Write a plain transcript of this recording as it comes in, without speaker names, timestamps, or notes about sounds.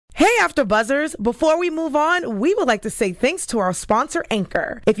Hey, AfterBuzzers! Before we move on, we would like to say thanks to our sponsor,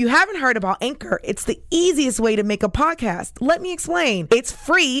 Anchor. If you haven't heard about Anchor, it's the easiest way to make a podcast. Let me explain. It's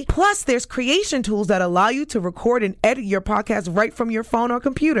free, plus there's creation tools that allow you to record and edit your podcast right from your phone or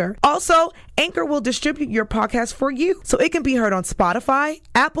computer. Also, Anchor will distribute your podcast for you, so it can be heard on Spotify,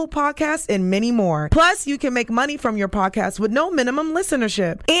 Apple Podcasts, and many more. Plus, you can make money from your podcast with no minimum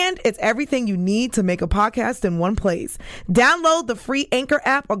listenership. And it's everything you need to make a podcast in one place. Download the free Anchor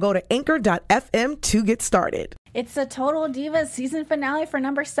app or go to anchor.fm to get started. It's the Total Divas season finale for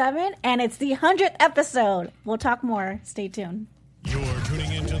number 7, and it's the 100th episode. We'll talk more. Stay tuned. You're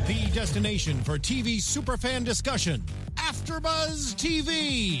tuning into the destination for TV superfan discussion, AfterBuzz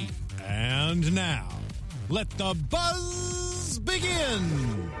TV. And now, let the buzz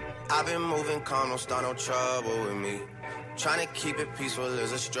begin. I've been moving calm, don't start no trouble with me. Trying to keep it peaceful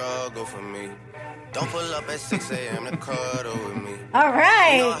is a struggle for me. Don't pull up at 6 a.m. to cuddle with me. All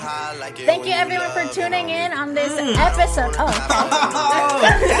right. You know how I like it. Thank you, everyone, for tuning in on this episode.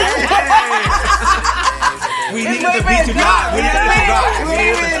 We needed the beat to drop. We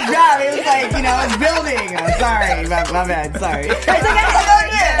needed it to drop. It was like, it's building. I'm sorry. My bad. Sorry.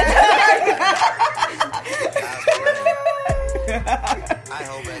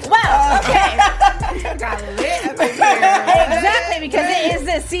 Wow, okay. Exactly, because it is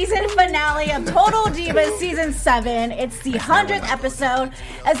the season finale of Total Divas Season 7. It's the 100th episode,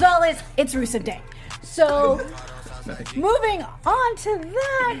 as well as it's Rusev Day. So, moving on to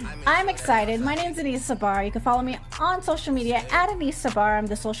that, I'm excited. My name's Anise Sabar. You can follow me on social media at Anise Sabar. I'm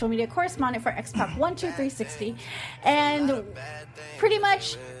the social media correspondent for XPop12360. And pretty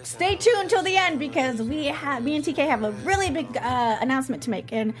much stay tuned until the end, because me and TK have a really big announcement to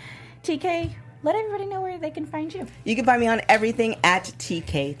make. And TK, let everybody know where they can find you. You can find me on everything at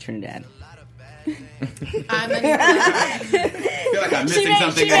TK Trinidad. I feel like I'm missing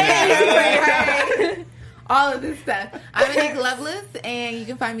something. All of this stuff. I'm Nick Loveless, and you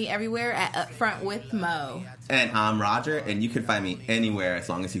can find me everywhere at Upfront with Mo. And I'm Roger, and you can find me anywhere as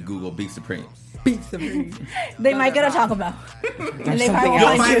long as you Google Beat Supreme. Beat Supreme. They might get a Taco Bell. And they probably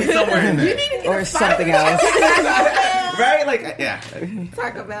You'll find it somewhere in there. You need to get or something else. Right? Like, yeah.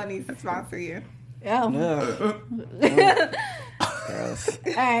 Taco Bell needs to sponsor you. Oh. Gross.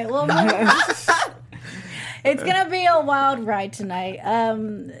 All right, well, it's going to be a wild ride tonight,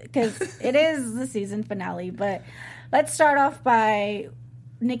 because it is the season finale. But let's start off by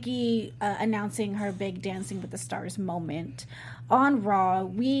Nikki announcing her big Dancing with the Stars moment on Raw.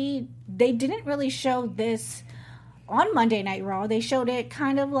 They didn't really show this on Monday Night Raw. They showed it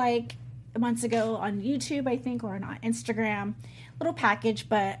kind of like months ago on YouTube, I think, or on Instagram. Little package,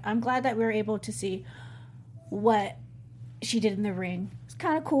 but I'm glad that we were able to see what she did in the ring. It's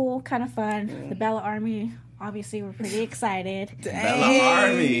kind of cool, kind of fun. The Bella Army, obviously, we're pretty excited. Bella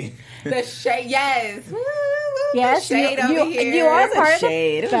Army. The shade, yes. Woo, yes, the shade over here. You are It part was of the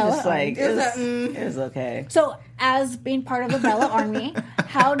shade. It was Bella just like, Army. it was okay. So, as being part of the Bella Army,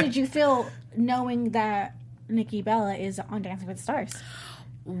 how did you feel knowing that Nikki Bella is on Dancing with the Stars?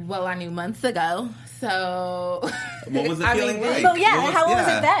 Well, I knew months ago, so... What was the feeling like? So, yeah, how was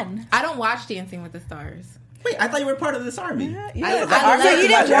it then? I don't watch Dancing with the Stars. Wait, I thought you were part of this army. So you didn't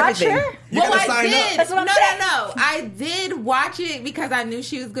watch her? Well, I did. That's what I'm saying. No. I did watch it because I knew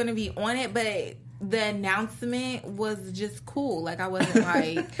she was going to be on it, but the announcement was just cool. Like, I wasn't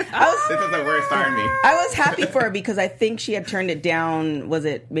like... This is the worst army. I was happy for her because I think she had turned it down, was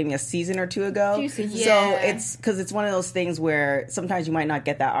it maybe a season or two ago? 2 seasons. So it's because it's one of those things where sometimes you might not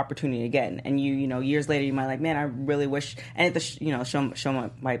get that opportunity again. And you years later, you might like, man, I really wish, and the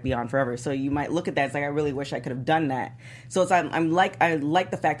show might be on forever. So you might look at that, it's like, I really wish I could have done that. So it's, I like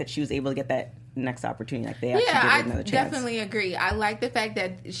the fact that she was able to get that next opportunity. Like they actually give her another chance. I definitely agree. I like the fact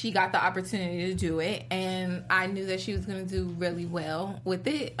that she got the opportunity to do it, and I knew that she was going to do really well with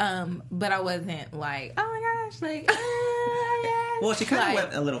it. But I wasn't like, oh my gosh, like, yes. Well, she kind of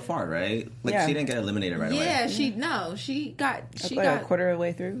went a little far, right? Like she didn't get eliminated right away. Yeah, she got a quarter of the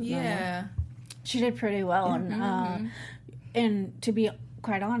way through. Yeah, she did pretty well, and to be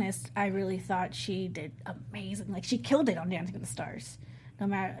quite honest, I really thought she did amazing. Like she killed it on Dancing with the Stars. No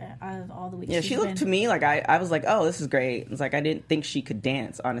matter out of all the weeks. Yeah, she looked to me like I was like, oh, this is great. It's like I didn't think she could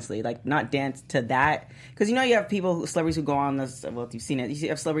dance, honestly. Like not dance to that, because you have celebrities who go on this. Well, if you've seen it, you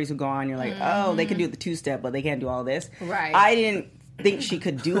have celebrities who go on. You're like, oh, they can do the 2-step, but they can't do all this. Right. I didn't think she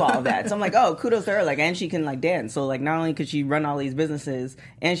could do all that, so I'm like, oh, kudos to her. Like, and she can like dance. So like, not only could she run all these businesses,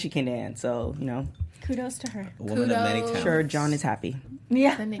 and she can dance. So kudos to her. A woman of many talents. Sure, John is happy.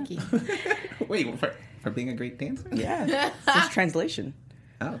 Yeah, the Nikki. Wait, for being a great dancer? Yeah, it's just translation.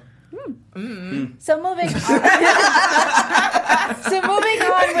 Oh. So moving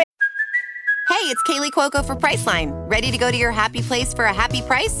on. it's Kaylee Cuoco for Priceline. Ready to go to your happy place for a happy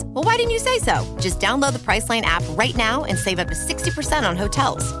price? Well, why didn't you say so? Just download the Priceline app right now and save up to 60% on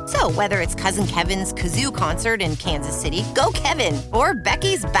hotels. So whether it's Cousin Kevin's Kazoo Concert in Kansas City, go Kevin, or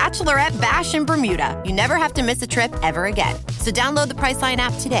Becky's Bachelorette Bash in Bermuda, you never have to miss a trip ever again. So download the Priceline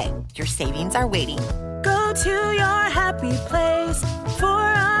app today. Your savings are waiting. Go to your happy place for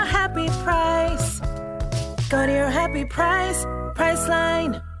a happy price. Go to your happy price,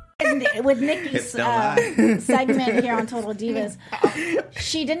 Priceline. With Nikki's segment here on Total Divas,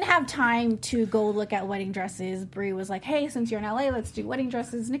 she didn't have time to go look at wedding dresses. Brie was like, hey, since you're in LA, let's do wedding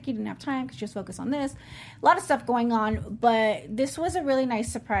dresses. Nikki didn't have time because she was focused on this. A lot of stuff going on, but this was a really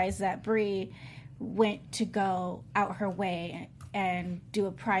nice surprise that Brie went to go out her way and do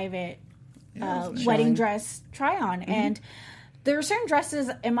a private wedding dress try-on. Mm-hmm. And there were certain dresses,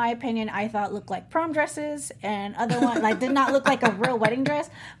 in my opinion, I thought looked like prom dresses, and other ones did not look like a real wedding dress.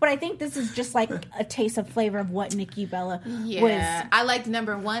 But I think this is just like a taste of flavor of what Nikki Bella was. I liked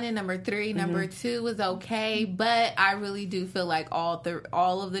number 1 and number 3. Number 2 was okay, but I really do feel like all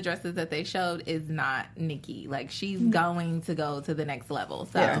of the dresses that they showed is not Nikki. Like, she's going to go to the next level.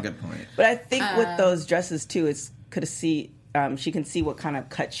 So that's a good point. But I think with those dresses too, she can see what kind of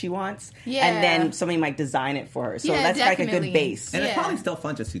cut she wants, and then somebody might design it for her. So that's definitely like a good base. And it's probably still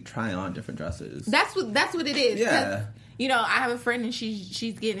fun just to try on different dresses. That's what it is. Yeah. You know, I have a friend and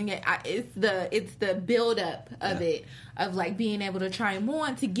she's getting it. It's the build up of it, of like being able to try them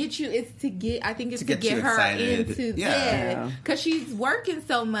on to get you. It's to get. I think it's to get her excited. into because she's working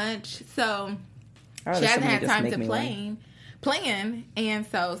so much, so she hasn't had time to plan. And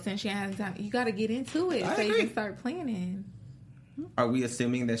so since she hasn't time, you got to get into it so you can start planning. Are we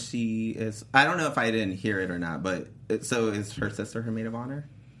assuming that she is... I don't know if I didn't hear it or not, but... So is her sister her maid of honor?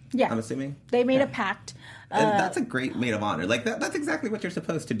 Yeah. I'm assuming? They made a pact. And that's a great maid of honor. Like, that's exactly what you're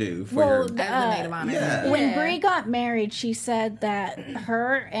supposed to do for your... As the maid of honor. Yeah. When Brie got married, she said that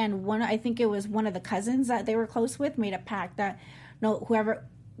her and I think it was one of the cousins that they were close with, made a pact that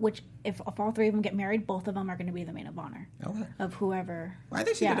if all 3 of them get married, both of them are going to be the maid of honor of whoever. Well, I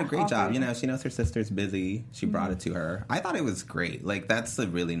think she did a great job. You know, she knows her sister's busy. She brought it to her. I thought it was great. Like, that's a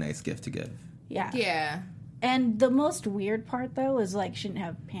really nice gift to give. Yeah. Yeah. And the most weird part, though, is, like, she didn't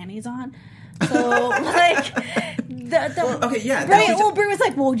have panties on. So, like, Brie was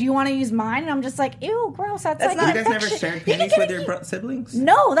like, well, do you want to use mine? And I'm just like, ew, gross. That's like not... You guys never shared panties with your siblings?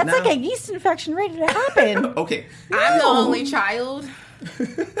 No, that's like a yeast infection ready to happen. Okay. I'm the only child.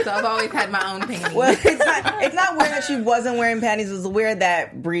 So I've always had my own panties. Well, it's not weird that she wasn't wearing panties. It was weird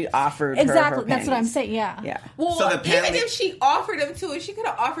that Brie offered her panties. That's what I'm saying. Yeah. Well, so even if she offered them to her, she could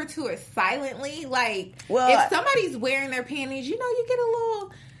have offered to her silently. Like, if somebody's wearing their panties, you know, you get a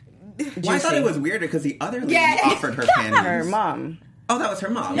little. Well, I thought it was weirder because the other lady offered her panties. Her mom. Oh, that was her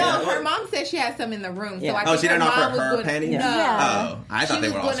mom. No, her mom said she had some in the room. So I think she didn't offer her panties? No. Oh, I thought they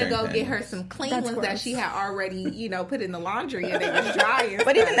were all sharing panties. She was going to go get her some clean ones that she had already, put in the laundry and they was dry.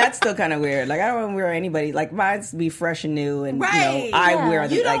 But even that's still kind of weird. Like, I don't want to wear anybody. Like, mine's be fresh and new, and I wear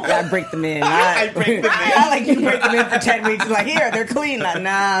them. Like, I break them in. I break them in. I like you break them in for 10 weeks. Like, here, they're clean. Like,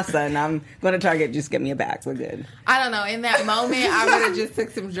 nah, son, I'm going to Target. Just get me a bag. We're good. I don't know. In that moment, I would have just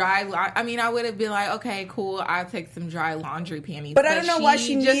took some dry. I would have been like, okay, cool. I'll take some dry laundry panties. But I don't know why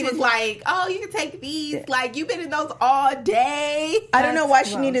she needed. Was like, oh, you can take these. Like, you've been in those all day. I don't know why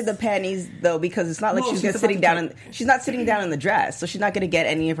she needed the panties though, because it's not like she's sitting down. She's not sitting down in the dress, so she's not going to get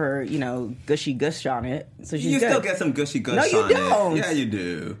any of her, gushy gush on it. So she's good. Still get some gushy gush. No, you don't. Yeah, you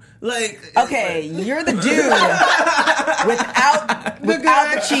do. Like, okay, you're the dude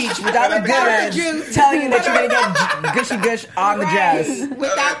without the cheeks, without the goods, telling you that you're going to get gushy gush on the dress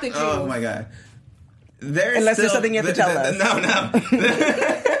without the juice. Oh my god. Unless there's something you have to tell us. No.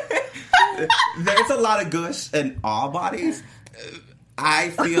 There's a lot of gush in all bodies.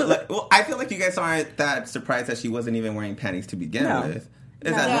 I feel like you guys aren't that surprised that she wasn't even wearing panties to begin with.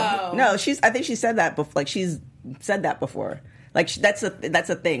 No, I think she said that before. Like, she's said that before. Like, that's a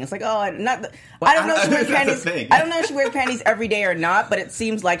thing. It's like, I don't know if she wears panties. I don't know if she wears panties every day or not, but it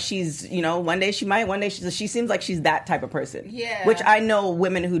seems like she's, one day she might, one day she seems like she's that type of person. Yeah. Which I know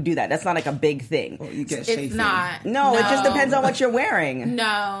women who do that. That's not like a big thing. Well, you get it's chafing. not. No, it just depends on what you're wearing.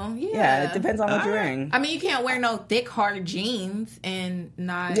 No. Yeah, it depends on what you're wearing. I mean, you can't wear no thick, hard jeans and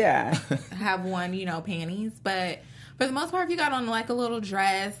not have one, panties, but... For the most part, if you got on like a little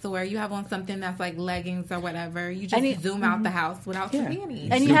dress or you have on something that's like leggings or whatever, you just zoom out the house without your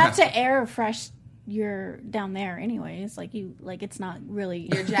panties. And you have to air fresh your down there anyways. It's not really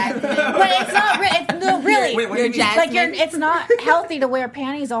your Jasmine. But it's not really. Wait, what do you mean? It's not healthy to wear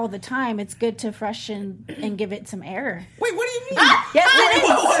panties all the time. It's good to freshen and give it some air. Wait, what do you mean? Yes,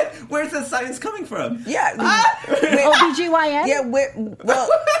 it is. Where's the science coming from? Yeah. OBGYN? Yeah, well,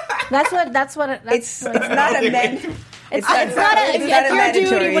 That's what it's not a man. It's not a if you're a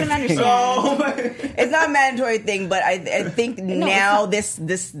dude, you wouldn't understand. It's not a mandatory thing, but I think now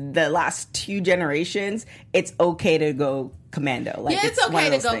the last 2 generations, it's okay to go commando. Like, yeah, it's okay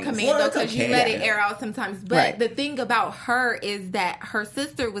to go commando because you let it air out sometimes. But the thing about her is that her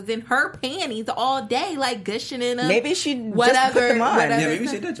sister was in her panties all day, like gushing in them. Maybe she just put them on. Yeah, maybe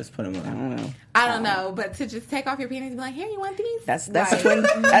she did just put them on. I don't know, but to just take off your panties and be like, "Here, you want these?" That's twin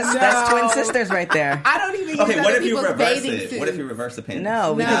sisters right there. I don't even. Okay, what if you reverse it? What if you reverse the panties?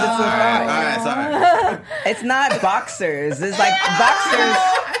 No, because it's all right, sorry. It's not boxers. It's like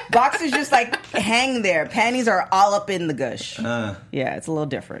boxers just like hang there. Panties are all up in the gush. Yeah, it's a little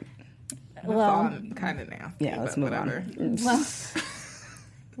different. Well, kind of nasty. Yeah, let's move on.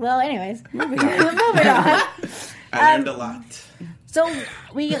 Well, anyways, moving on. I learned a lot. So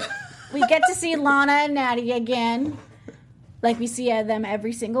we get to see Lana and Natty again. Like we see them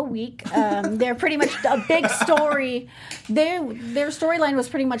every single week. They're pretty much a big story. Their storyline was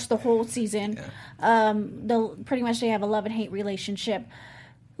pretty much the whole season. Pretty much they have a love and hate relationship.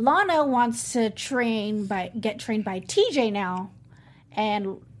 Lana wants to get trained by TJ now,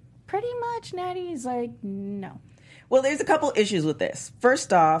 and pretty much Natty's like, no. Well, there's a couple issues with this.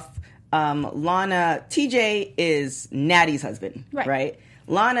 First off, TJ is Natty's husband, right?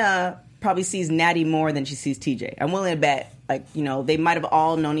 Lana probably sees Natty more than she sees TJ. I'm willing to bet, they might have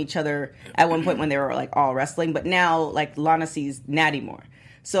all known each other at one point when they were, all wrestling, but now, Lana sees Natty more.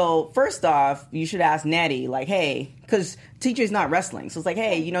 So, first off, you should ask Natty, hey, because TJ's not wrestling. So, it's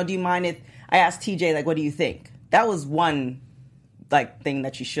hey, do you mind if I ask TJ, what do you think? That was one, thing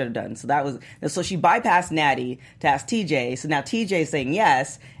that she should have done. So she bypassed Natty to ask TJ. So now TJ's saying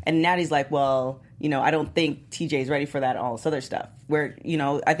yes. And Natty's like, well, I don't think TJ's ready for that, all this other stuff. Where,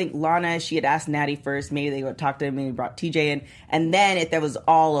 I think Lana, she had asked Natty first. Maybe they would talk to him and he brought TJ in. And then if that was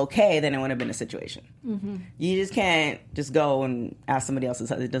all okay, then it would have been a situation. Mm-hmm. You just can't just go and ask somebody else's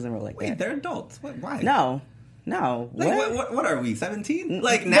husband. It doesn't work like that. Wait, they're adults. Why? No. What are we? 17?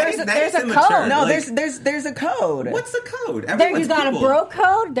 There's a immature. code. No, there's a code. What's the code? You got a bro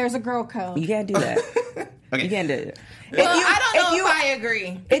code. There's a girl code. You can't do that. Okay. You can't do it. Well, I don't know if I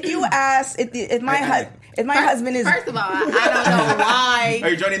agree. If you ask, if my husband is, first of all, I don't know why. Are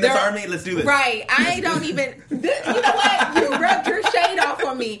you joining this army? Let's do this. Right. I don't even. You know what? You rubbed your shade off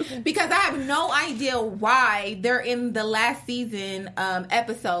on me because I have no idea why they're in the last season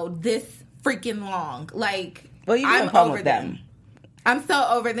episode this freaking long. Well, you have a problem with them. I'm so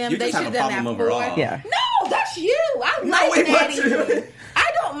over them. They should have done that overall. Yeah. No, that's you. I like Natty. I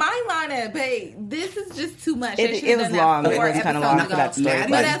don't mind Lana, but this is just too much. It was long. It was kind of long for that story.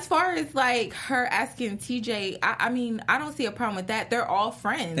 But as far as her asking TJ, I mean, I don't see a problem with that. They're all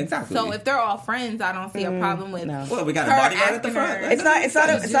friends. Exactly. So if they're all friends, I don't see a problem with. No. Well, we got a bodyguard at the front.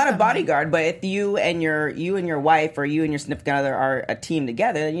 It's not a bodyguard, but if you and your wife or you and your significant other are a team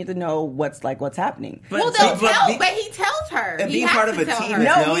together, then you have to know what's happening. But he tells her. And being part of a team.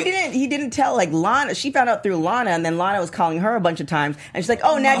 No, he didn't tell Lana. She found out through Lana, and then Lana was calling her a bunch of times, and she's like,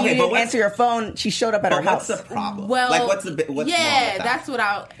 "Oh, now you didn't answer your phone." She showed up at her house. What's the problem? Well, what's wrong with that?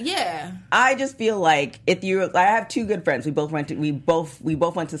 I just feel like I have 2 good friends. We both went to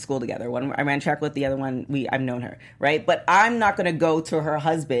school together. One I ran track with, the other one I've known her, right? But I'm not going to go to her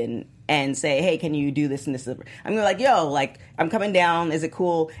husband and say, hey, can you do this and this? I'm going to be like, I'm coming down. Is it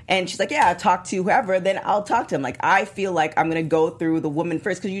cool? And she's like, yeah, I'll talk to whoever. Then I'll talk to him. I feel like I'm going to go through the woman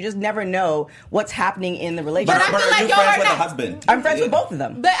first because you just never know what's happening in the relationship. But I feel like y'all friends with the husband? I'm friends with both of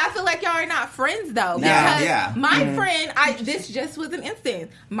them. But I feel like y'all are not friends, though. Yeah. My friend, this just was an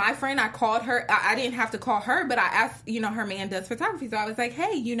instance. My friend, I called her. I didn't have to call her, but I asked, her man does photography. So I was like,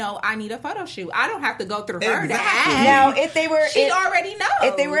 hey, I need a photo shoot. I don't have to go through her to ask. Now, if they were... She already knows.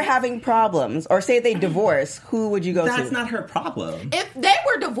 If they were having problems, or say they divorce, who would you go to? That's not her problem. If they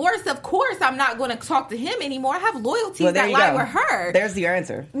were divorced, of course, I'm not going to talk to him anymore. I have loyalties that lie with her. There's your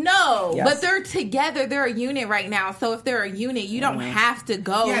answer. No, yes. But they're together. They're a unit right now. So if they're a unit, you don't have to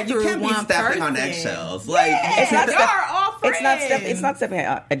go through one person. You can't be stepping on eggshells. It's not stepping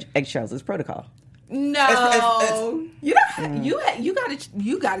on eggshells. It's protocol. No, you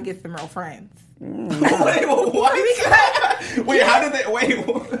gotta get some real friends. Wait, what? Wait, how did they? Wait,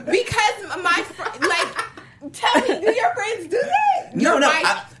 because my tell me, do your friends do that?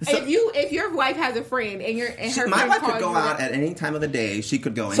 If your wife has a friend and her my friend wife calls could go you out at any time of the day. She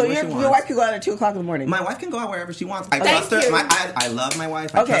could go So anywhere she wants. your wife could go out at 2:00 in the morning. My wife can go out wherever she wants. I trust her. I love my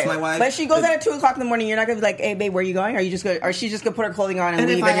wife. I trust my wife. But she goes out at 2:00 in the morning. You're not gonna be like, "Hey, babe, where are you going?" Are you just gonna? Or she just gonna put her clothing on and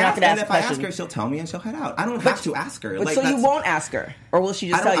leave? And you're not gonna ask. And if I ask her, she'll tell me and she'll head out. I don't have to ask her. But so you won't ask her, or will she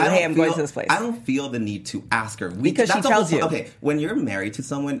just tell you, "Hey, I'm going to this place"? I don't feel the need to ask her because she tells you. Okay, when you're married to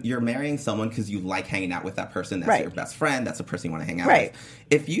someone, you're marrying someone because you like hanging out with that person. That's your best friend. That's the person you want to hang out with.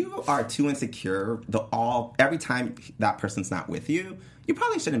 If you are too insecure, every time that person's not with you, you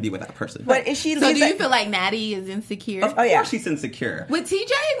probably shouldn't be with that person. But is she? So do you feel like Natty is insecure? Of course she's insecure. With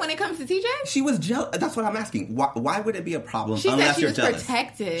TJ, when it comes to TJ, she was jealous. That's what I'm asking. Why would it be a problem unless you're jealous?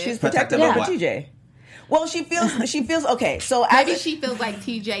 Protected. She's protective over TJ. Well, she feels okay. So maybe she feels like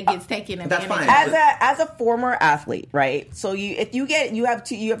TJ gets taken advantage. That's fine. As a former athlete, right? So you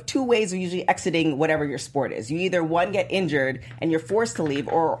have two ways of usually exiting whatever your sport is. You either one get injured and you're forced to leave,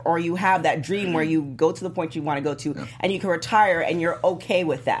 or you have that dream where you go to the point you want to go to and you can retire and you're okay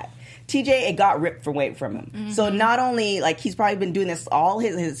with that. TJ, it got ripped away from him. Mm-hmm. So not only he's probably been doing this all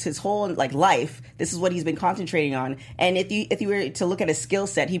his whole life. This is what he's been concentrating on. And if you were to look at his skill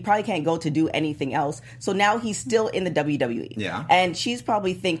set, he probably can't go to do anything else. So now he's still in the WWE. Yeah. And she's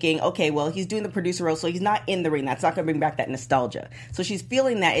probably thinking, okay, well, he's doing the producer role, so he's not in the ring. That's not going to bring back that nostalgia. So she's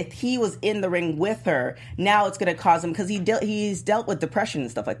feeling that if he was in the ring with her, now it's going to cause him, because he's dealt with depression and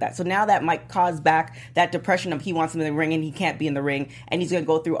stuff like that. So now that might cause back that depression of he wants him in the ring and he can't be in the ring, and he's going to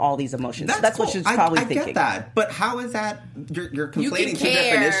go through all these emotions. That's cool. What she's probably thinking. I get that, but how is that? You're conflating two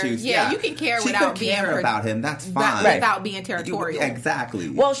different issues. Yeah, you can care without being about him. That's fine. Without being territorial. Exactly.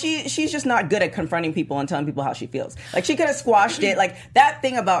 Well, she's just not good at confronting people and telling people how she feels. She could have squashed it. That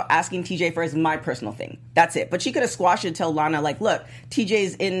thing about asking TJ for is my personal thing. That's it. But she could have squashed it and tell Lana, look,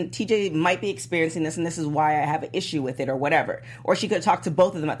 TJ might be experiencing this, and this is why I have an issue with it, or whatever. Or she could have talked to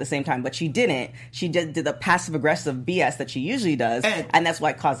both of them at the same time, but she didn't. She did the passive aggressive BS that she usually does, and that's why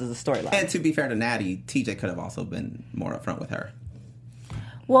it causes a storyline. And to be fair to Natty, TJ could have also been more upfront with her.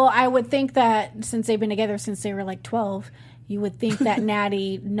 Well, I would think that since they've been together since they were 12, you would think that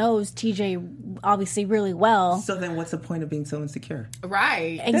Natty knows TJ obviously really well. So then what's the point of being so insecure?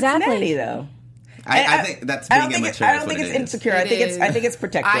 Right. Exactly. That's Natty, though. I think that's being immature. I don't think it's insecure. I think it's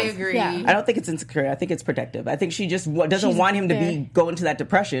protective. I agree. Yeah. I don't think it's insecure. I think it's protective. I think she just doesn't want him to go into that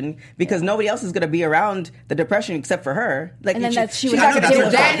depression, because nobody else is going to be around the depression except for her. And then she would have to deal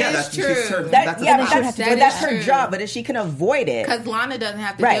with that. Yeah, that's true. That's her job. But if she can avoid it, because Lana doesn't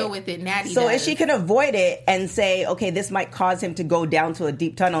have to deal with it, Natty so does. if she can avoid it and say, okay, this might cause him to go down to a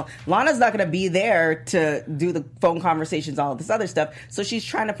deep tunnel, Lana's not going to be there to do the phone conversations, all of this other stuff. So she's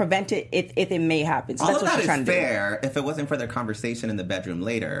trying to prevent it if it may happen. So that's what she's trying to do. Fair. If it wasn't for their conversation in the bedroom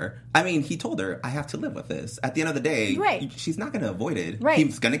later, I mean, he told her, I have to live with this. At the end of the day, she's not going to avoid it. Right.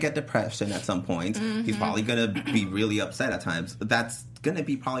 He's going to get depression at some point. Mm-hmm. He's probably going to be really upset at times. That's going to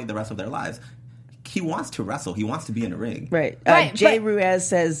be probably the rest of their lives. He wants to wrestle. He wants to be in a ring. Right. Jay Ruiz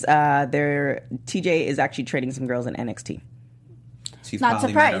says TJ is actually trading some girls in NXT. She's not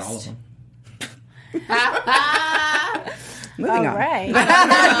probably surprised. mad at all of them. Moving on. Right.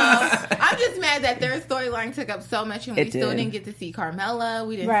 I'm just mad that their storyline took up so much, and we still didn't get to see Carmella.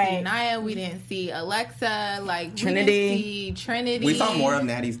 We didn't see Nia. We didn't see Alexa. Trinity. We didn't see Trinity. We saw more of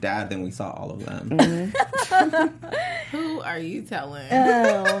Natty's dad than we saw all of them. Mm-hmm. Who are you telling?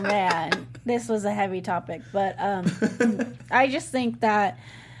 Oh man, this was a heavy topic, but I just think that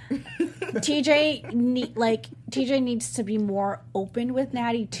TJ needs to be more open with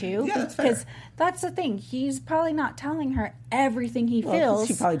Natty too. Yeah, that's fair. Because that's the thing. He's probably not telling her everything he feels.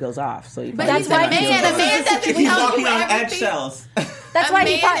 She probably goes off. So but that's why a man doesn't He's tell walking you on everything. eggshells. That's why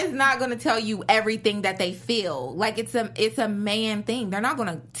a man is not going to tell you everything that they feel. It's a man thing. They're not going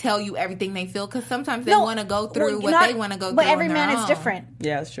to tell you everything they feel, because sometimes they want to go through what they want to go through. But every on man their is own. different.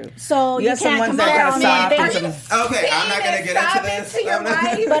 Yeah, that's true. So you can't compare on anything. Okay, I'm not going to get into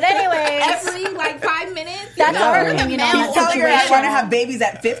this. But anyways, every 5 minutes. That's her. He's telling her I want to have babies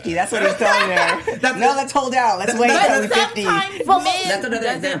at 50. That's what he's telling her. Let's hold out. Let's wait until 50. That's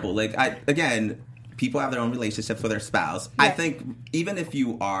another example. People have their own relationships with their spouse. Yeah. I think even if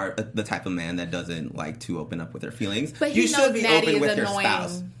you are the type of man that doesn't like to open up with their feelings, you should be open with your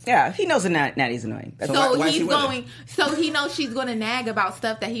spouse. Yeah, he knows that Natty's annoying. So he knows she's going to nag about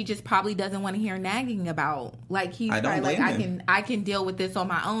stuff that he just probably doesn't want to hear nagging about. He's probably I can deal with this on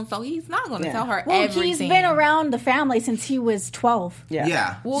my own. So he's not going to tell her everything. He's been around the family since he was 12.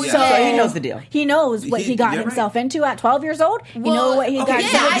 Yeah. Well, so he knows the deal. He knows what he got himself into at 12 years old. You know what he got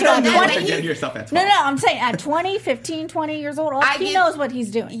himself into. Don't get yourself at 12. I'm saying at 20, 15, 20 years old, he knows what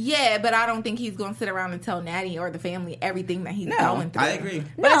he's doing. Yeah, but I don't think he's going to sit around and tell Natty or the family everything that he's going through. I agree.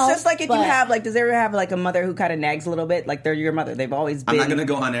 But it's just like if you have, like, does everyone have, like, a mother who kind of nags a little bit? Like, they're your mother. They've always been... I'm not going to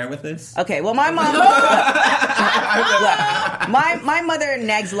go on air with this. Okay, well, my mom... my mother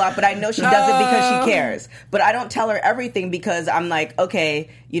nags a lot, but I know she does it because she cares. But I don't tell her everything because I'm like, okay,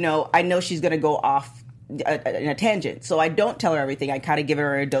 you know, I know she's going to go off in a tangent, so I don't tell her everything. I kind of give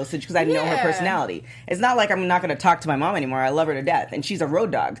her a dosage because I know her personality. It's not like I'm not going to talk to my mom anymore. I love her to death, and she's a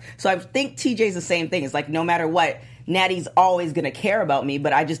road dog. So I think TJ's the same thing. It's like no matter what, Natty's always going to care about me,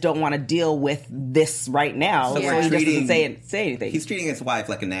 but I just don't want to deal with this right now. So he just doesn't say anything. He's treating his wife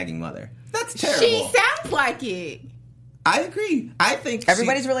like a nagging mother. That's terrible. She sounds like it. I agree. I think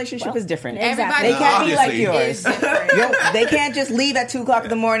everybody's relationship is different. Exactly. They can't be like yours. They can't just leave at 2:00 in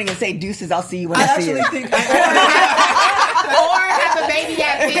the morning and say, "Deuces, I'll see you when I see you." Or have a baby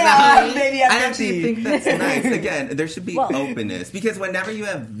at 50. I actually think that's nice. Again, there should be openness because whenever you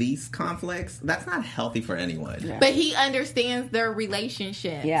have these conflicts, that's not healthy for anyone. Yeah. But he understands their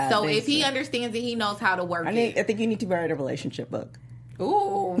relationship. Yeah, so if he understands it, he knows how to work it. I think you need to write a relationship book.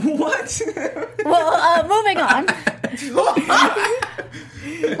 Ooh. What? Well, moving on.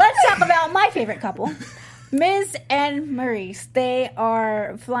 Let's talk about my favorite couple, Miz and Maurice. They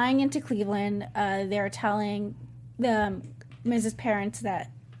are flying into Cleveland. They're telling Miz's parents that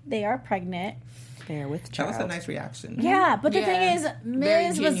they are pregnant. They're with child. That was a nice reaction. Yeah, but the thing is,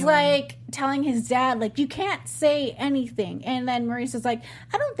 Miz was like telling his dad, like, you can't say anything. And then Maurice is like,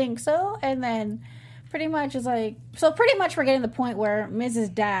 I don't think so. And then pretty much is like, so pretty much we're getting to the point where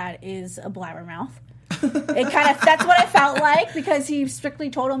Mrs. Dad is a blabbermouth. That's what it felt like because he strictly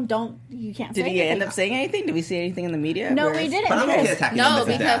told him, you can't say anything. Did he end up saying anything? Did we see anything in the media? No, we didn't.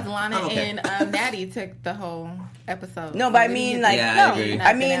 Because Lana and Natty took the whole episode. No, but I mean, like,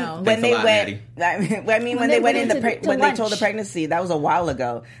 I mean, when they went, when they went when they told the pregnancy, that was a while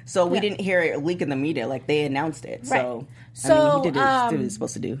ago. So we didn't hear it leak in the media. Like, they announced it. So, I mean, he did what he was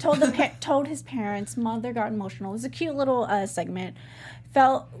supposed to do. Told his parents. Mother got emotional. It was a cute little segment.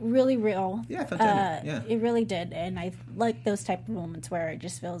 Felt really real. Yeah, felt yeah. It really did, and I like those type of moments where it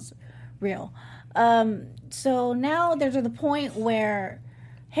just feels real. So now they're to the point where,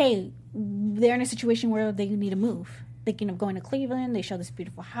 hey, they're in a situation where they need to move. Thinking of going to Cleveland, they show this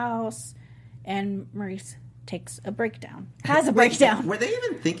beautiful house, and Maurice takes a breakdown. Has a breakdown. Were they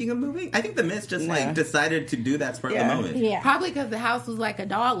even thinking of moving? I think the Miz just decided to do that spur of the moment. Yeah, probably because the house was like $1.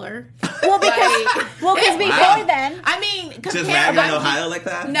 Well, because before then, I mean, just random in Ohio like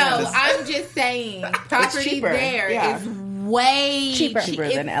that. No, I'm just saying, property there is way cheaper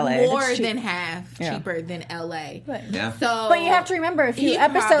than LA. More than half cheaper than LA. Yeah. So, but you have to remember, a few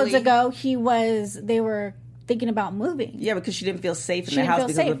episodes ago, they were thinking about moving. Yeah, because she didn't feel safe in the house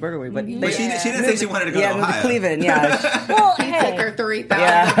because of the burglary. But, but she didn't say she wanted to go to Ohio. Yeah, Cleveland, yeah. Well, he took her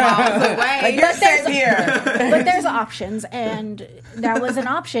 3,000 miles away. Like, you're sitting here. But there's options, and that was an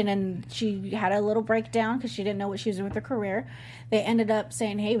option, and she had a little breakdown because she didn't know what she was doing with her career. They ended up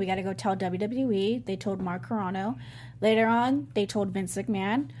saying, hey, we got to go tell WWE. They told Mark Carrano. Later on, they told Vince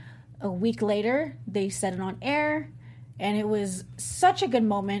McMahon. A week later, they said it on air. And it was such a good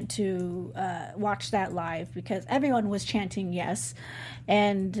moment to watch that live because everyone was chanting yes.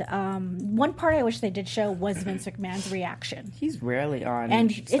 And one part I wish they did show was Vince McMahon's reaction. He's rarely on.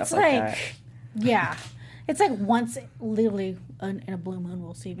 And stuff it's like yeah. It's like once, literally, in a blue moon,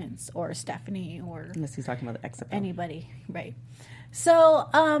 we'll see Vince or Stephanie or... Unless he's talking about the XFL. Anybody, right. So,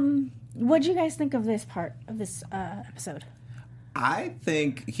 what do you guys think of this part of this episode? I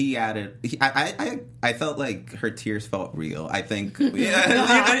think he added. I felt like her tears felt real. I think,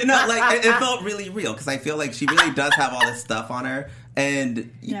 it felt really real because I feel like she really does have all this stuff on her,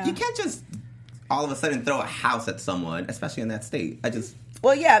 and you can't just all of a sudden throw a house at someone, especially in that state.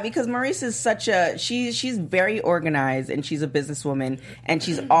 Well, yeah, because Maurice is she's very organized and she's a businesswoman and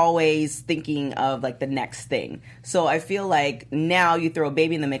she's always thinking of like the next thing. So I feel like now you throw a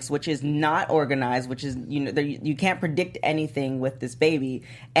baby in the mix, which is not organized, which is, you can't predict anything with this baby.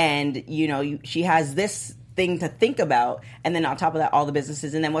 And, she has this thing to think about, and then on top of that, all the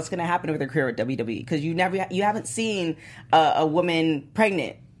businesses, and then what's going to happen with her career at WWE? Because you haven't seen a woman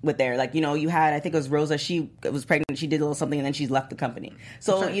pregnant with there. Like, you had, I think it was Rosa, she was pregnant, she did a little something, and then she's left the company.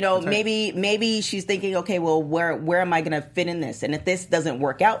 So, maybe she's thinking, okay, well, where am I going to fit in this? And if this doesn't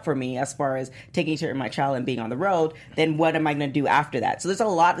work out for me as far as taking care of my child and being on the road, then what am I going to do after that? So there's a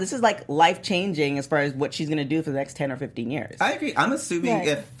lot, this is like life-changing as far as what she's going to do for the next 10 or 15 years. I agree. I'm assuming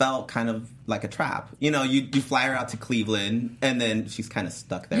it felt kind of like a trap. You fly her out to Cleveland, and then she's kind of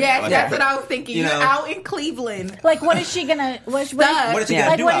stuck there. Yeah, that's what I was thinking. You're out in Cleveland. Like, what is she going to... What is she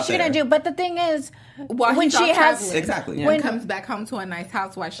going to do? what is she going to do? But the thing is, when she has... Exactly. When comes back home to a nice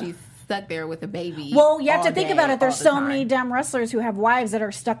house while she's stuck there with a baby. Well, you have to think about it. There's so many damn wrestlers who have wives that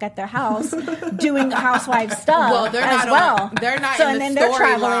are stuck at their house doing housewife stuff. Well, they're not they're not in the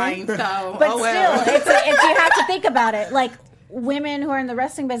storyline. So, but still, it's you have to think about it. Like, women who are in the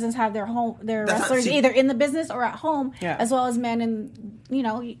wrestling business have their wrestlers either in the business or at home, as well as men. And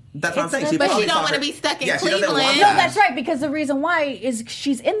that's what I'm saying. But she don't want to be stuck in Cleveland. No, that's right. Because the reason why is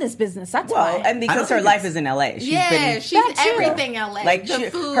she's in this business. That's why. And because her life is in LA. She's everything LA. Like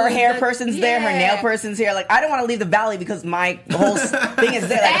food, her hair person's there, her nail person's here. Like, I don't want to leave the valley because my whole thing is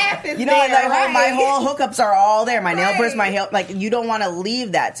there. Like, my whole hookups are all there. My nail person, my hair. Like, you don't want to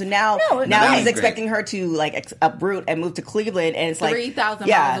leave that. So now he's expecting her to like uproot and move to Cleveland. And it's like 3,000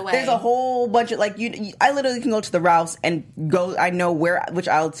 miles away. There's a whole bunch of I literally can go to the Ralphs and go. I know which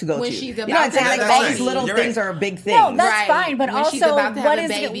aisle to go when to. She's you know what I'm saying? Like all these little things are a big thing. No, that's fine. But when also, she's about to have a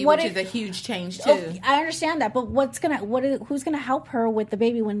baby, which is a huge change too. Oh, I understand that, but who's gonna help her with the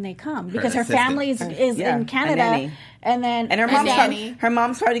baby when they come? Because her family is in Canada. And her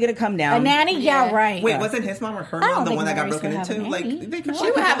mom's probably going to come down. A nanny? Yeah, right. Wait, wasn't his mom or her mom the one that got broken into? Like,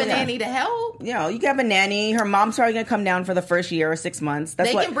 she would have a nanny to help. You can have a nanny. Her mom's probably going to come down for the first year or 6 months.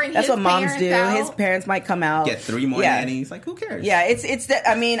 That's what moms do. Out. His parents might come out. Get 3 more nannies. Like, who cares? Yeah, it's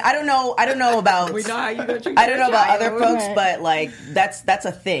I mean, I don't know about we know how you go treat I don't know about other folks, but like that's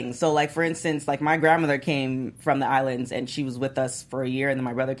a thing. So like for instance, like my grandmother came from the islands and she was with us for a year, and then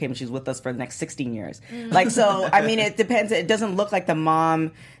my brother came and she was with us for the next 16 years. Like, so I mean, it depends. It doesn't look like the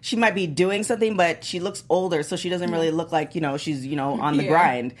mom. She might be doing something, but she looks older, so she doesn't really look like she's on the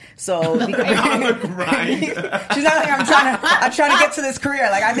grind. So we could on the grind. She's not like I'm trying to get to this career.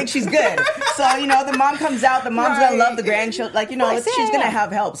 Like, I think she's good. So the mom comes out. The mom's gonna love the grandchildren. Like, she's gonna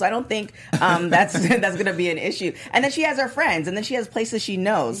have help. So I don't think that's gonna be an issue. And then she has her friends, and then she has places she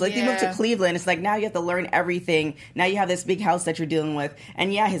knows. Like, you move to Cleveland, it's like now you have to learn everything. Now you have this big house that you're dealing with,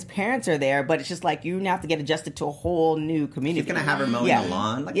 and his parents are there, but it's just like you have to get adjusted to a whole new community. She's gonna have her mowing the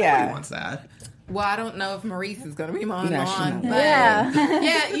lawn. Like, nobody wants that. Well, I don't know if Maurice is going to be mowing the lawn.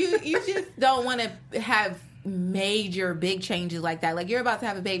 But you just don't want to have major big changes like that. Like, you're about to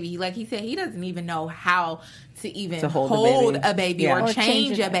have a baby. Like he said, he doesn't even know how to even hold a baby or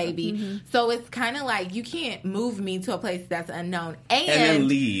change a baby. Mm-hmm. So it's kind of like, you can't move me to a place that's unknown and then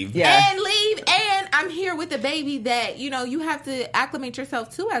leave. And I'm here with a baby that you have to acclimate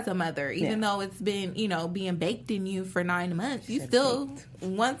yourself to as a mother, even though it's been being baked in you for 9 months. You still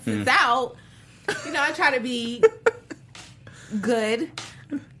once it's out, I try to be good,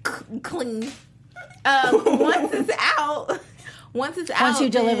 clean. Once you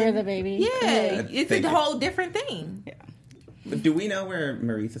deliver the baby, it's a whole different thing. Yeah. But do we know where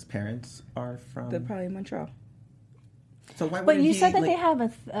Maurice's parents are from? They're probably in Montreal. So why? But you said that they have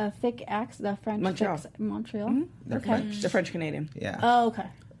a thick accent, the French Montreal. Montreal. Mm-hmm. They're French. They're French Canadian. Yeah. Oh, okay.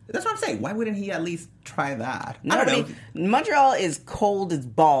 That's what I'm saying. Why wouldn't he at least try that? I don't know. Montreal is cold as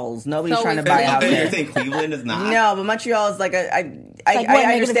balls. Nobody's trying to buy out there. You're saying Cleveland is not? No, but Montreal is like I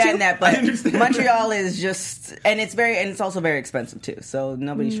understand that, but Montreal is just, and it's also very expensive too. So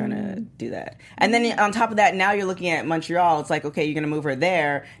nobody's trying to do that. And then on top of that, now you're looking at Montreal. It's like, okay, you're going to move her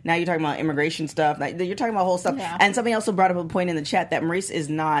there. Now you're talking about immigration stuff. Like, you're talking about whole stuff. Yeah. And somebody also brought up a point in the chat that Maurice is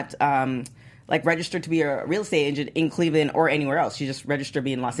not like registered to be a real estate agent in Cleveland or anywhere else. She just registered to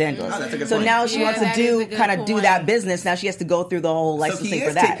be in Los Angeles. Oh, that's a good so point. now she wants to do that business. Now she has to go through the whole licensing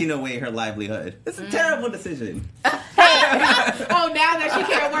for that. So he is taking away her livelihood. It's a terrible decision. Oh, now that she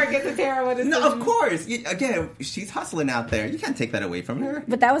can't work, it's a terrible decision. No, of course. Again, she's hustling out there. You can't take that away from her.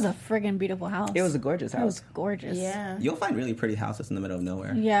 But that was a friggin' beautiful house. It was a gorgeous house. It was gorgeous. Yeah. You'll find really pretty houses in the middle of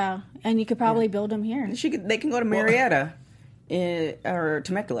nowhere. Yeah, and you could probably build them here. They can go to Marietta. Or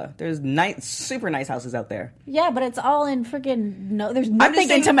Temecula. There's super nice houses out there. Yeah, but it's all in freaking there's nothing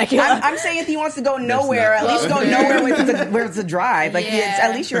in Temecula. I'm saying if he wants to go nowhere, at least go nowhere where it's a drive. Like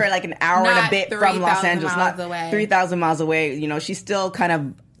at least you're like an hour and a bit from Los Angeles, not 3,000 miles away. She's still kind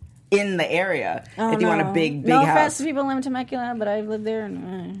of in the area. If you want a big no house. No offense to people in Temecula, but I've lived there.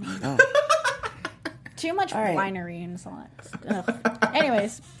 And, too much winery and so on.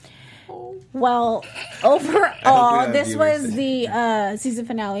 Anyways. Well, overall, this was the season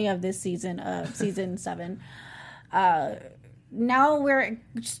finale of this season of season 7. Now we're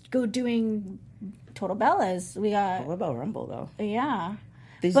just doing Total Bellas. We got what about Rumble though? Yeah,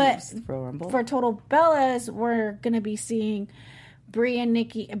 but for Rumble, for Total Bellas, we're gonna be seeing Bree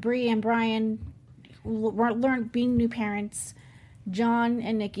and Brian learn being new parents. John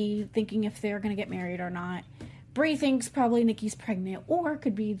and Nikki thinking if they're gonna get married or not. Bree thinks probably Nikki's pregnant, or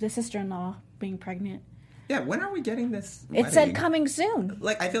could be the sister-in-law being pregnant. Yeah, when are we getting this It wedding? said coming soon.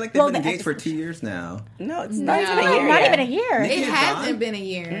 Like, I feel like they've been engaged for 2 years now. No, it's not even a year. Not yet. even a year. It hasn't been a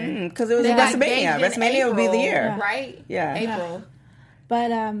year. Because it was They got WrestleMania. engaged in WrestleMania would be the April, year. right? Yeah. April.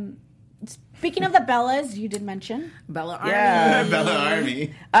 But speaking of the Bellas, you did mention Bella Army. Yeah. Bella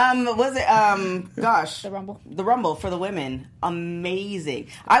Army. Was it gosh, the Rumble. The Rumble for the women, amazing.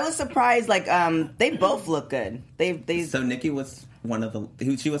 I was surprised. Like they both look good. They So Nikki was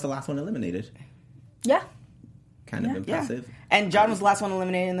she was the last one eliminated. Yeah. Kind of impressive. And John was the last one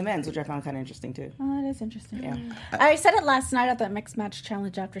eliminated in the men's, which I found kind of interesting too. Oh, that is interesting. Yeah. I said it last night at the Mixed Match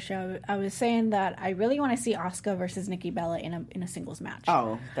Challenge after show. I was saying that I really want to see Asuka versus Nikki Bella in a singles match.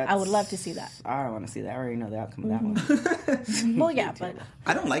 Oh, I would love to see that. I don't want to see that. I already know the outcome of that one. Well, yeah, but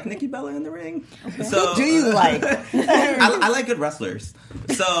I don't like Nikki Bella in the ring. Okay. So Who do you like? I like good wrestlers.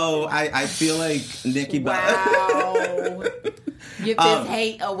 So I feel like Nikki Bella. Wow. Get this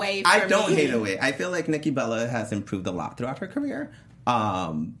hate away from me. I don't hate away. I feel like Nikki Bella has improved a lot throughout her career.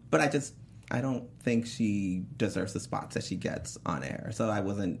 But I don't think she deserves the spots that she gets on air. So I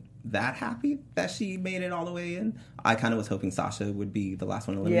wasn't that happy that she made it all the way in. I kind of was hoping Sasha would be the last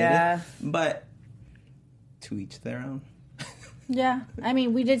one eliminated. Yeah. But to each their own. yeah, I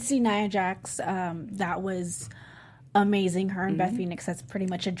mean, we did see Nia Jax. That was amazing. Her and Beth Phoenix. That's pretty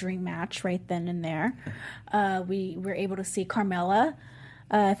much a dream match right then and there. We were able to see Carmella.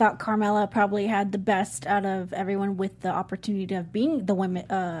 I thought Carmella probably had the best out of everyone with the opportunity of being the women,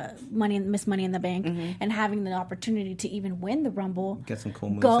 Miss Money in the Bank, and having the opportunity to even win the Rumble. Get some cool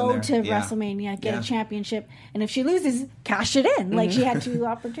moves go in there. to WrestleMania, get a championship, and if she loses, cash it in. Like she had 2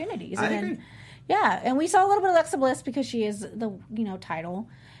 opportunities. I and agree. then, yeah, and we saw a little bit of Alexa Bliss because she is the title.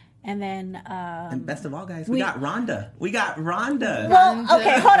 And then, and best of all, guys, we got Ronda. We got Ronda. Well,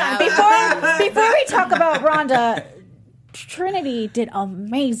 okay, hold on. Before we talk about Ronda, Trinity did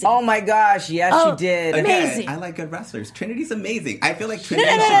amazing. Oh my gosh, yes, she did. Amazing. Again, I like good wrestlers. Trinity's amazing. I feel like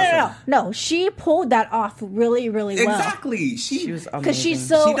Trinity. No. She pulled that off really, really well. Exactly. She was amazing. Because she's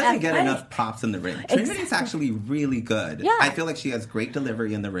so she doesn't get athletic. enough props in the ring. Trinity's actually really good. Yeah. I feel like she has great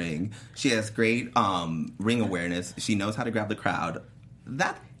delivery in the ring. She has great ring awareness. She knows how to grab the crowd.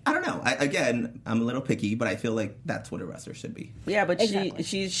 I don't know. I'm a little picky, but I feel like that's what a wrestler should be. Yeah, but Exactly.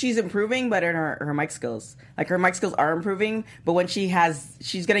 she's improving, but in her mic skills. Like her mic skills are improving, but when she's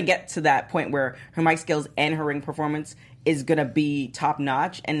gonna get to that point where her mic skills and her ring performance is gonna be top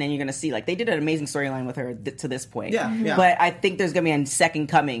notch, and then you're gonna see like they did an amazing storyline with her to this point. Yeah. But I think there's gonna be a second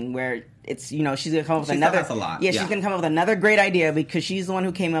coming where it's she's gonna come up with She another. still has a lot. Yeah, she's gonna come up with another great idea because she's the one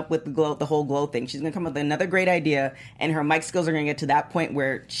who came up with the whole glow thing. She's gonna come up with another great idea, and her mic skills are gonna get to that point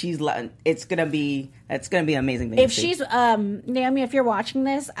where it's gonna be an amazing thing. If to see. she's Naomi, if you're watching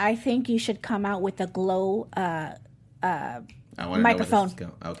this, I think you should come out with a glow microphone.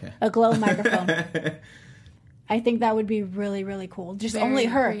 Okay. A glow microphone. I think that would be really, really cool. Just Very only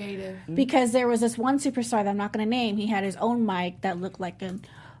her. creative. Because there was this one superstar that I'm not going to name. He had his own mic that looked like a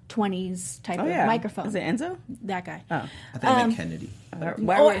 20s type of microphone. Is it Enzo? That guy. Oh. I think I meant Kennedy. Yeah, There we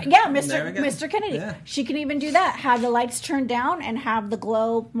go. Mr. Kennedy. Yeah. She can even do that. Have the lights turned down and have the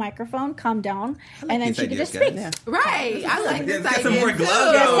glow microphone come down, and then these she can ideas, just speak. guys. Right. I like this Get idea. some more too.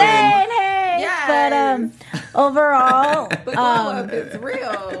 glow Just going. saying, hey. Yes. But overall, The glow up is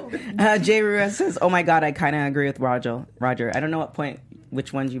real. Jay Ruiz says, "Oh my god, I kind of agree with Roger. I don't know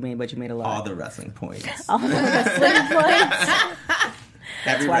which ones you made, but you made a lot. All the wrestling points. all the wrestling points.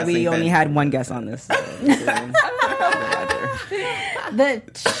 That's why we only had one guest on this. The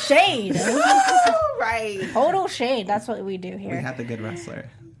shade, Right. total shade. That's what we do We here. had the good wrestler.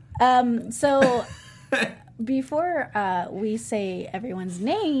 So before we say everyone's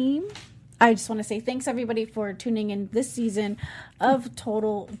name, I just want to say thanks everybody for tuning in this season of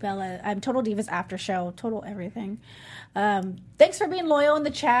Total Divas After Show, Total Everything. Thanks for being loyal in the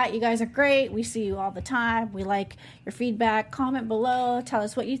chat. You guys are great. We see you all the time. We like your feedback. Comment below. Tell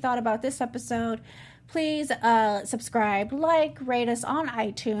us what you thought about this episode. Please subscribe, rate us on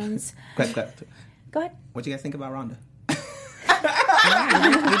iTunes. Quick. Go ahead. What do you guys think about Ronda? We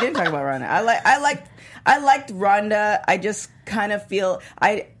didn't talk about Ronda. I liked Ronda. I just kind of feel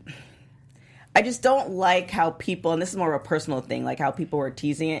I just don't like how people, and this is more of a personal thing, like how people were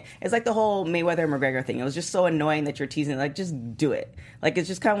teasing it. It's like the whole Mayweather-McGregor thing. It was just so annoying that you're teasing it. Like, just do it. Like, it's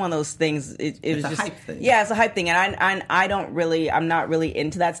just kind of one of those things. It's a just hype thing. Yeah, it's a hype thing. And I'm not really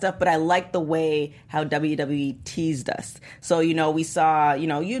into that stuff, but I like the way how WWE teased us. So, we saw,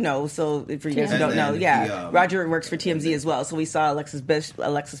 so if you guys who don't know, Roger works for TMZ as well. So we saw Alexa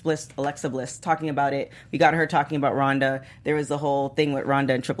Bliss talking about it. We got her talking about Ronda. There was the whole thing with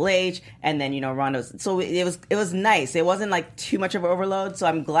Ronda and Triple H. And then, Ronda's. So it was nice. It wasn't like too much of an overload. So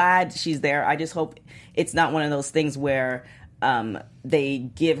I'm glad she's there. I just hope it's not one of those things where they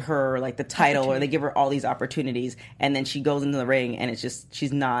give her like the title or they give her all these opportunities and then she goes into the ring and it's just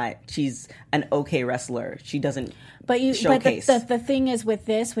she's an okay wrestler. She doesn't showcase. But the thing is with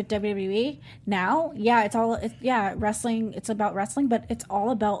WWE now, wrestling. It's about wrestling, but it's all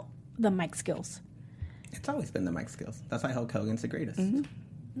about the mic skills. It's always been the mic skills. That's why Hulk Hogan's the greatest, and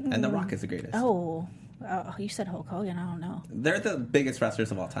The Rock is the greatest. Oh, you said Hulk Hogan. I don't know. They're the biggest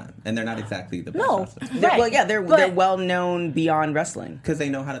wrestlers of all time, and they're not exactly the best wrestlers. They're well known beyond wrestling because they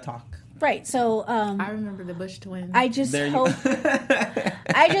know how to talk. Right. So I remember the Bush twins. I just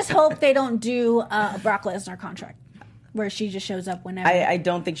hope they don't do a Brock Lesnar contract where she just shows up whenever. I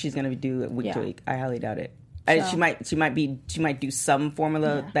don't think she's going to do it week to week. I highly doubt it. She might do some form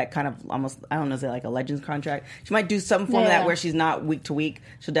of that kind of almost, I don't know, is it like a Legends contract? She might do some form of that where she's not week to week.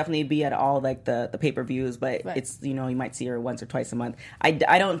 She'll definitely be at all like the pay-per-views, but it's, you might see her once or twice a month. I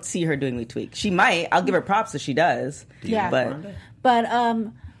don't see her doing week to week. She might. I'll give her props if she does. Yeah. But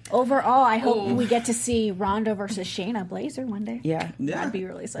overall, I hope we get to see Ronda versus Shayna Baszler one day. Yeah. That'd be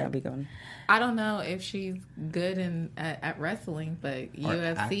really sad. That'd be good. I don't know if she's good at wrestling, but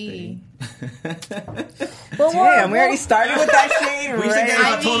UFC. Damn, we already started with that shade. We should get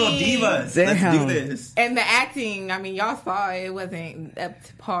on Total Divas. Damn. Let's do this. And the acting, I mean, y'all saw it wasn't up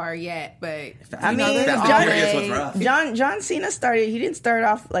to par yet, but John Cena started. He didn't start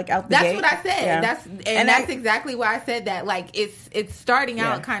off like out the gate. That's what I said. Yeah. That's exactly why I said that. Like it's starting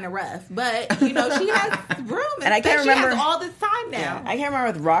out kind of rough, but she has room, and I can't remember. She has all this time now. Yeah. I can't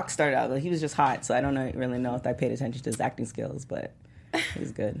remember if Rock started out, but he was just hot, so I don't really know if I paid attention to his acting skills, but he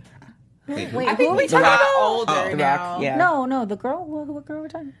was good. Wait, who are we talking about? Older now. Rock, yeah. No, the girl. What girl are we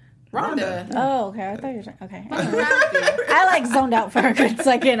talking? Ronda. Oh, okay. I thought you were talking. Okay. I like zoned out for a good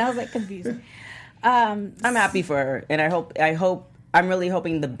second. I was like confused. I'm happy for her, and I'm really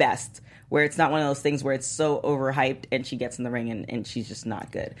hoping the best. Where it's not one of those things where it's so overhyped and she gets in the ring and she's just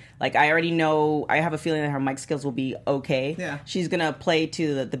not good. Like, I already know, I have a feeling that her mic skills will be okay. Yeah. She's going to play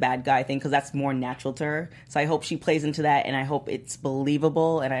to the bad guy thing because that's more natural to her. So I hope she plays into that, and I hope it's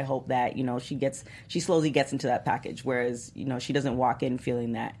believable, and I hope that, she slowly gets into that package. Whereas, she doesn't walk in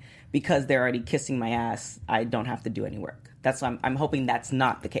feeling that because they're already kissing my ass, I don't have to do any work. That's why I'm hoping that's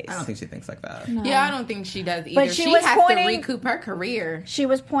not the case. I don't think she thinks like that. No. Yeah, I don't think she does either. But she has to recoup her career. She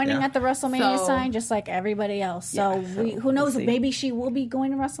was pointing at the WrestleMania sign just like everybody else. So who knows? Maybe she will be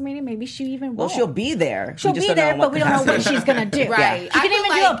going to WrestleMania. Maybe she even won't. Well, she'll be there. She'll be there, but we don't know what she's going to do. Right. She can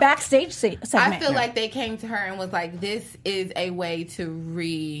even do a backstage segment. I feel like they came to her and was like, this is a way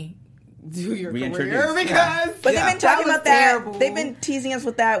to do your career because but they've been talking about that. Terrible. They've been teasing us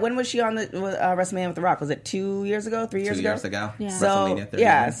with that. When was she on the WrestleMania with The Rock? Was it 2 years ago? 3 years ago? 2 years ago.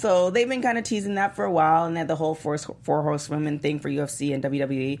 Yeah. So so they've been kind of teasing that for a while, and then the whole four horsewomen thing for UFC and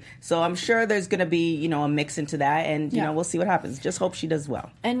WWE. So I'm sure there's going to be a mix into that, and we'll see what happens. Just hope she does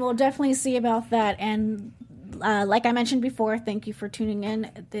well, and we'll definitely see about that. And like I mentioned before, thank you for tuning in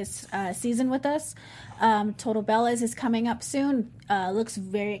this season with us. Total Bellas is coming up soon. Looks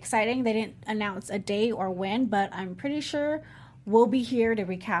very exciting. They didn't announce a day or when, but I'm pretty sure we'll be here to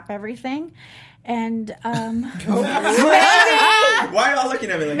recap everything. And maybe, why are y'all looking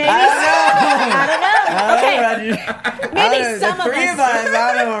at me like that? I don't know. Okay, maybe some of us.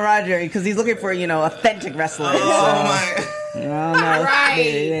 I don't know Roger because he's looking for authentic wrestlers. My. Well, no,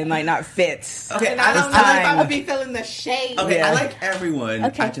 they might not fit. Okay, I don't know if I would be feeling the shade. Okay, I like everyone.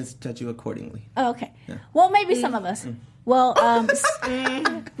 Okay. I just judge you accordingly. Oh, okay. Yeah. Well, maybe some of us. Well, Roger, tell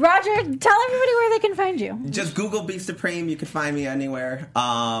everybody where they can find you. Just Google Beef Supreme. You can find me anywhere.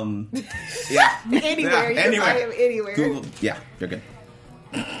 Anywhere. Anywhere. Google. Yeah, you're good.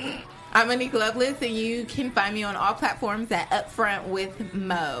 I'm Monique Lovelace, and you can find me on all platforms at Upfront with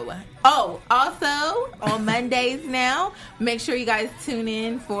Mo. Oh, also, on Mondays now, make sure you guys tune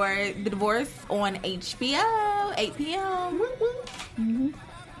in for The Divorce on HBO, 8 p.m. Mm-hmm.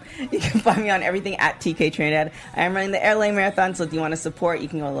 You can find me on everything at TK Trinidad. I am running the LA Marathon, so if you want to support, you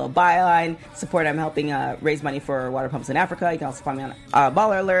can go to a little byline. Support, I'm helping raise money for water pumps in Africa. You can also find me on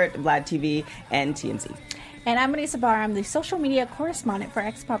Baller Alert, Vlad TV, and TMZ. And I'm Anissa Barr. I'm the social media correspondent for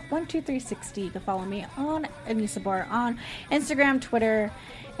XPop12360. You can follow me on Anissa Barr on Instagram, Twitter,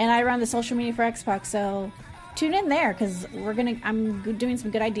 and I run the social media for XPop. So tune in there because I'm doing some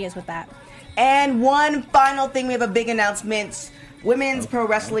good ideas with that. And one final thing, we have a big announcement. Women's Pro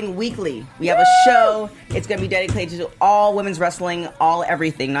Wrestling Weekly. We have a show. It's going to be dedicated to all women's wrestling, all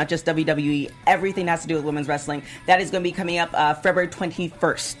everything, not just WWE. Everything has to do with women's wrestling. That is going to be coming up February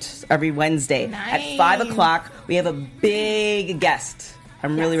 21st, every Wednesday at 5 o'clock. We have a big guest.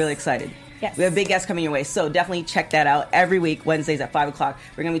 I'm really, really excited. Yes. We have big guests coming your way. So definitely check that out every week, Wednesdays at 5 o'clock.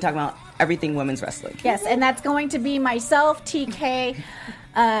 We're going to be talking about everything women's wrestling. Yes, and that's going to be myself, TK,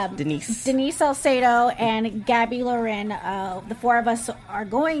 Denise Salcedo, and Gabby Lauren. The four of us are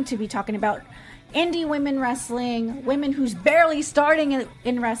going to be talking about indie women wrestling, women who's barely starting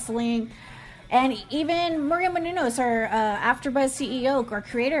in wrestling, and even Maria Menounos, our AfterBuzz CEO, our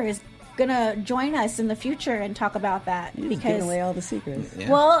creator, is gonna join us in the future and talk about that. You're because giving away all the secrets. Yeah.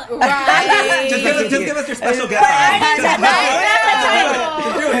 Well, right. just give us your special guest.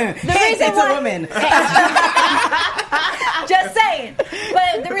 The reason why, a woman. Just saying.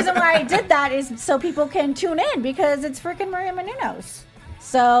 But the reason why I did that is so people can tune in because it's freaking Maria Menounos.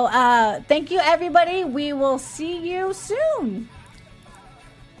 So thank you, everybody. We will see you soon.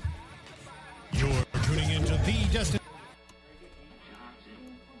 You're tuning into the destination.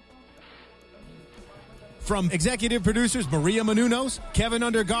 From executive producers Maria Menounos, Kevin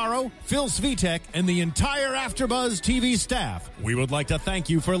Undergaro, Phil Svitek, and the entire AfterBuzz TV staff, we would like to thank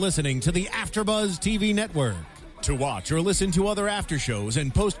you for listening to the AfterBuzz TV network. To watch or listen to other after shows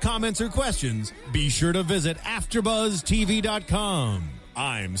and post comments or questions, be sure to visit AfterBuzzTV.com.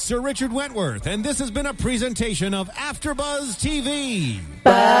 I'm Sir Richard Wentworth, and this has been a presentation of AfterBuzz TV.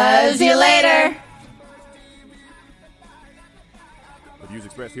 Buzz you later. The views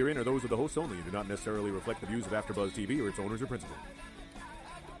expressed herein are those of the hosts only and do not necessarily reflect the views of AfterBuzz TV or its owners or principals.